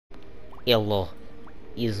Hello,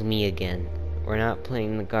 it's me again. We're not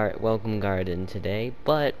playing the Welcome Garden today,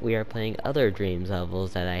 but we are playing other Dreams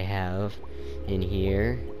levels that I have in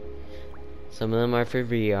here. Some of them are for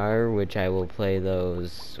VR, which I will play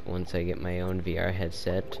those once I get my own VR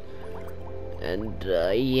headset. And,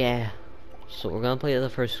 yeah. So we're gonna play the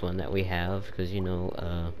first one that we have, because, you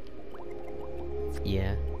know,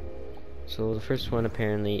 yeah. So the first one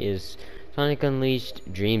apparently is Sonic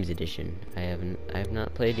Unleashed Dreams Edition. I have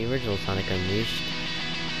not played the original Sonic Unleashed.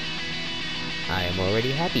 I am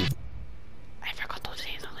already happy. I forgot to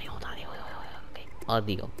say something. Hold on. Okay.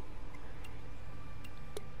 Audio.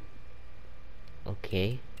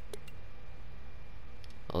 Okay.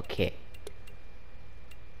 Okay.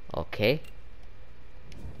 Okay.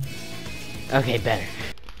 Okay, better.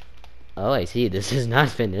 Oh, I see. This is not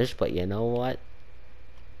finished, but you know what?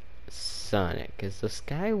 Sonic. Is the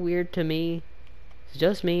sky weird to me? Is it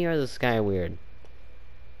just me or is the sky weird?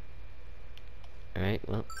 Alright,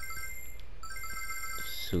 well.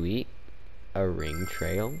 Sweet. A ring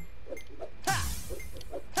trail.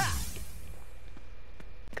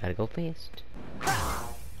 Gotta go fast.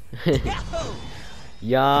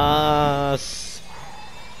 Yas!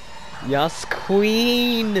 Yas,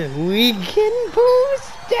 queen! We can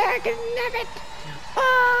boost it!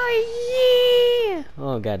 Oh yeah!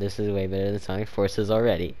 Oh god, this is way better than Sonic Forces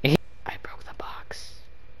already. I broke the box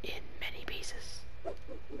in many pieces.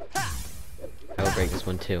 I will break this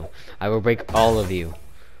one too. I will break all of you.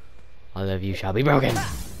 All of you shall be broken.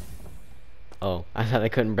 Oh, I thought I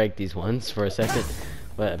couldn't break these ones for a second,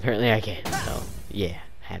 but apparently I can. So, yeah,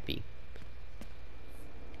 happy.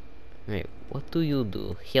 Wait, what do you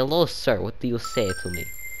do? Hello, sir. What do you say to me?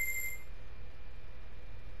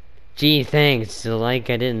 Gee, thanks. Like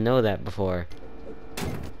I didn't know that before.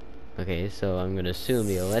 Okay, so I'm gonna assume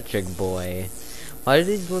the electric boy. Why do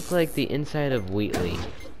these look like the inside of Wheatley?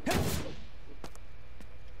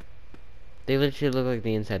 They literally look like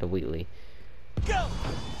the inside of Wheatley. Go!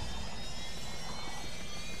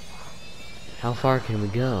 How far can we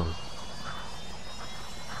go?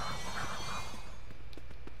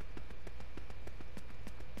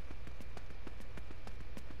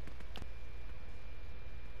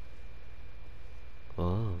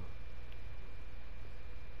 Oh.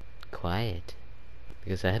 Quiet.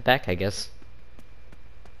 Because I head back, I guess.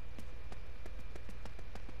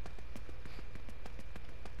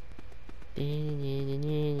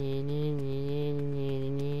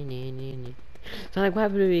 Sonic,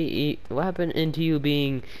 what happened into you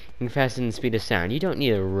being faster than the speed of sound? You don't need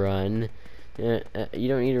to run. You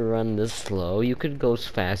don't need to run this slow. You could go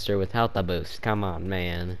faster without the boost. Come on,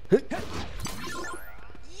 man.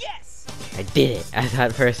 Yes! I did it. I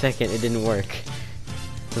thought for a second it didn't work.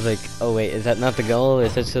 I was like, oh wait, is that not the goal?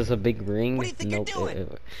 Is that just a big ring? What do you think nope. you're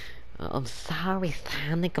doing? I'm sorry,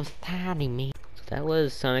 Sonic. I'm sorry, man. So that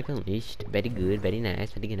was Sonic Unleashed. Very good, very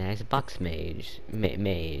nice, very nice. Box maze.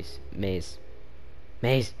 Maze.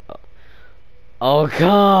 Oh,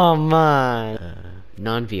 come on!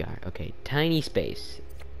 Non-VR. Okay, tiny space.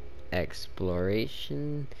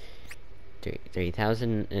 Exploration.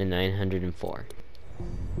 3,904.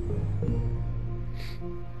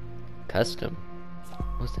 Custom.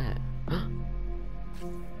 What's that?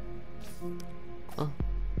 Oh.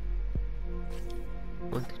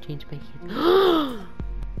 Want to change my hit?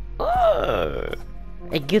 Oh!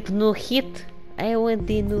 I get no hit. I want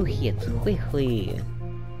the new hit. Quickly.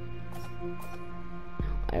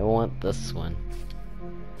 I want this one.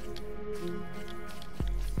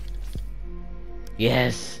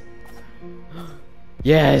 Yes.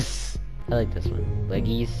 Yes. I like this one.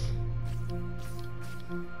 Leggies.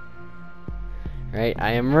 Right,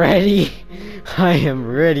 I am ready. I am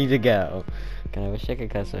ready to go. God, I wish I could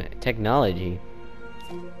custom technology.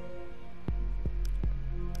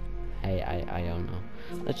 I don't know.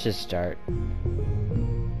 Let's just start.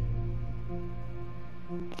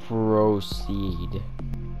 Proceed.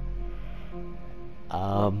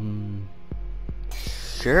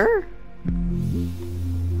 Sure?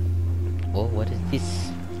 Oh, what is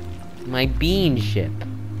this? My bean ship.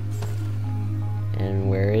 And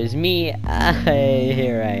where is me?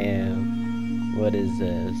 Here I am. What is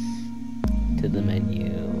this? To the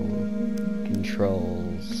menu.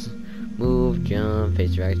 Controls. Move, jump,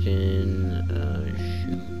 face direction,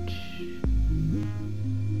 shoot.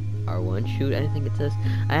 R1 shoot, I think it says.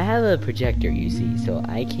 I have a projector, you see, so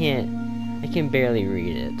I can barely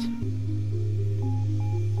read it.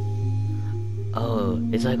 Oh,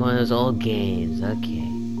 it's like one of those old games. Okay.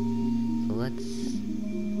 So let's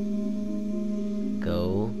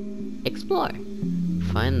go explore.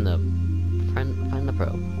 Find the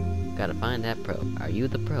probe. Gotta find that probe. Are you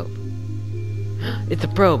the probe? It's a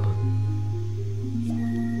probe!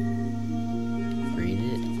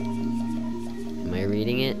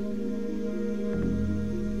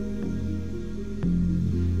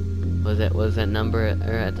 What is that number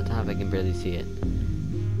at the top? I can barely see it.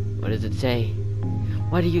 What does it say?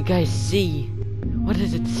 What do you guys see? What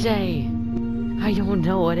does it say? I don't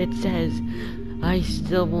know what it says. I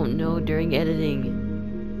still won't know during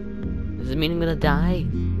editing. Does it mean I'm gonna die?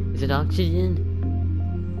 Is it oxygen?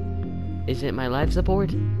 Is it my life support?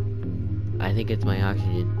 I think it's my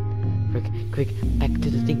oxygen. Quick, back to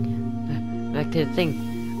the thing. Back to the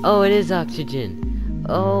thing. Oh, it is oxygen.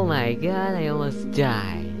 Oh my god, I almost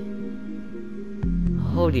died.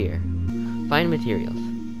 Oh dear. Find materials.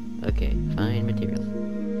 Okay, find materials.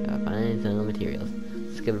 Gotta find some materials.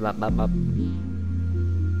 Skip it, bop.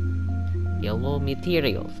 Yellow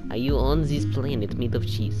materials. Are you on this planet made of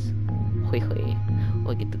cheese? Hoi.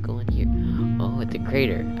 Oh, I get to go in here. Oh, it's a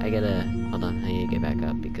crater. Hold on, I need to get back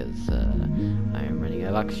up because I'm running out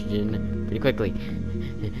of oxygen pretty quickly.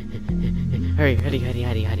 Hurry.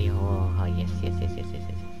 Oh, yes.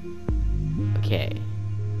 Okay.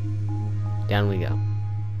 Down we go.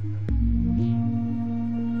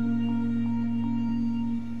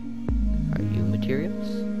 Are you materials?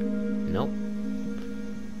 Nope.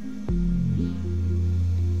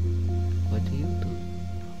 What do you do?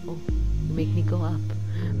 Oh, you make me go up.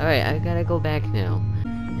 Alright, I gotta go back now.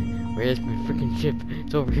 Where's my freaking ship?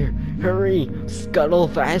 It's over here. Hurry! Scuttle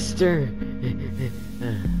faster!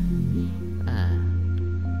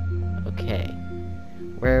 Okay.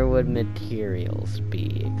 Where would materials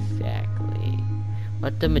be exactly?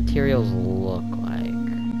 What do materials look like?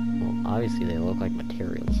 Well, obviously they look like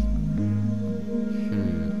materials.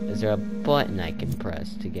 Is there a button I can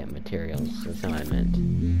press to get materials? That's what I meant.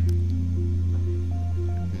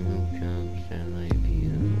 Satellite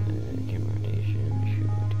view, camera rotation,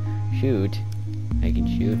 shoot. I can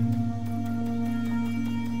shoot.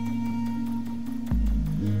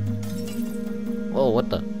 Whoa, what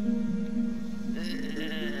the?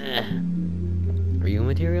 Are you a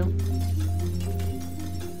material?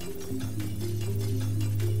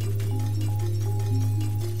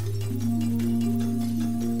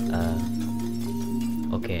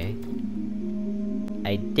 Okay.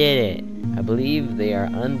 I did it! I believe they are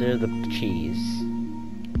under the cheese.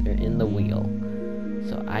 They're in the wheel.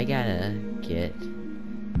 So I gotta get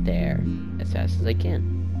there as fast as I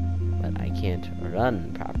can. But I can't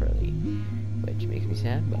run properly. Which makes me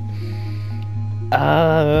sad, but...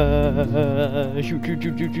 shoot.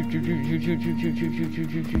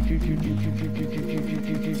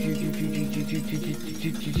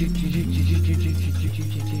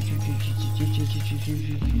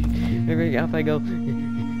 Off I go.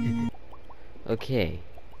 Okay.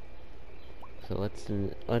 So what's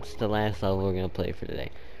the last level we're gonna play for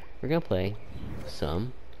today? We're gonna play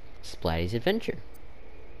some Splatty's Adventure.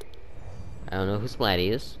 I don't know who Splatty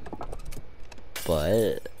is,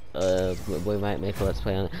 but we might make a let's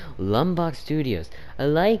play on Lombok Studios. I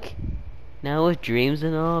like now with Dreams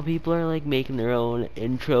and all, people are like making their own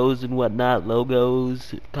intros and whatnot,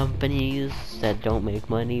 logos, companies that don't make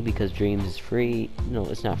money because Dreams is free. No,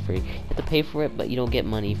 it's not free. You have to pay for it, but you don't get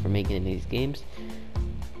money for making these games.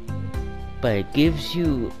 But it gives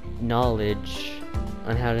you knowledge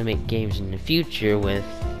on how to make games in the future with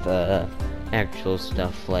actual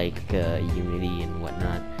stuff like Unity and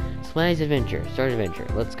whatnot. Splatty's Adventure, Start Adventure,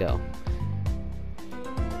 let's go.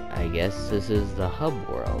 I guess this is the hub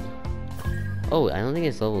world. Oh, I don't think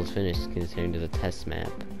this level is finished considering there's a test map.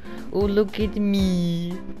 Oh, look at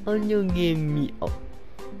me! Oh, look at me!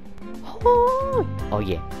 Oh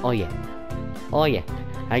yeah!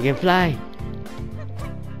 I can fly!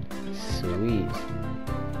 Sweet.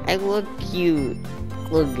 I look cute!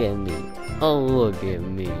 Look at me! Oh, look at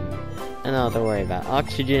me! I don't have to worry about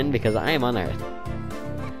oxygen because I am on Earth.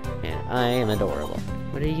 And I am adorable.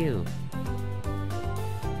 What are you?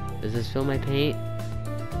 Does this fill my paint?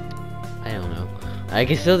 I don't know. I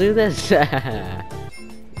can still do this!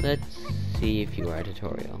 Let's see if you are a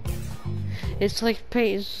tutorial. It's like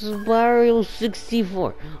paint Mario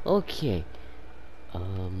 64. Okay.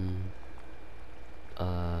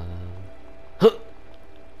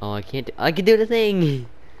 Oh, I can't I can do the thing!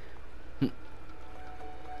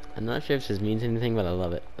 I'm not sure if this means anything, but I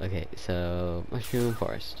love it. Okay, so Mushroom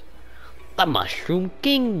Forest. The Mushroom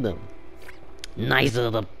Kingdom! Nice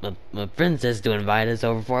of the princess to invite us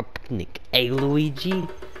over for a picnic. Hey, Luigi?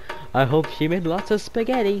 I hope she made lots of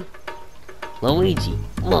spaghetti. Luigi,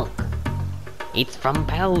 look. It's from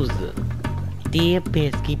Bowser. Dear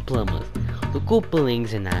pesky plumbers, the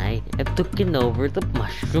Koopalings and I have taken over the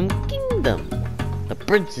Mushroom Kingdom. The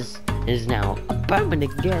princess is now a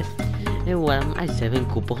permanent guest in one of my 7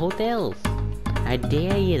 Koopa hotels. I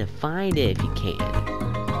dare you to find it if you can.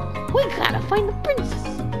 We gotta find the princess.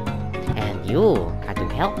 And you got to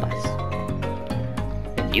help us.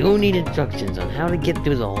 If You need instructions on how to get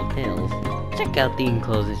through the hotels. Check out the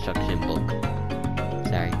enclosed instruction book.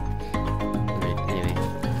 Sorry. Anyway.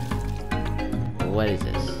 What is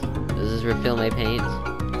this? Does this refill my paint?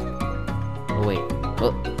 Oh, wait.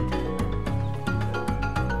 Oh.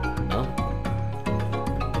 Oh?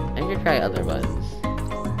 I should try other buttons.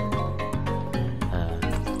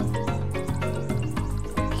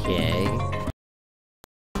 Okay.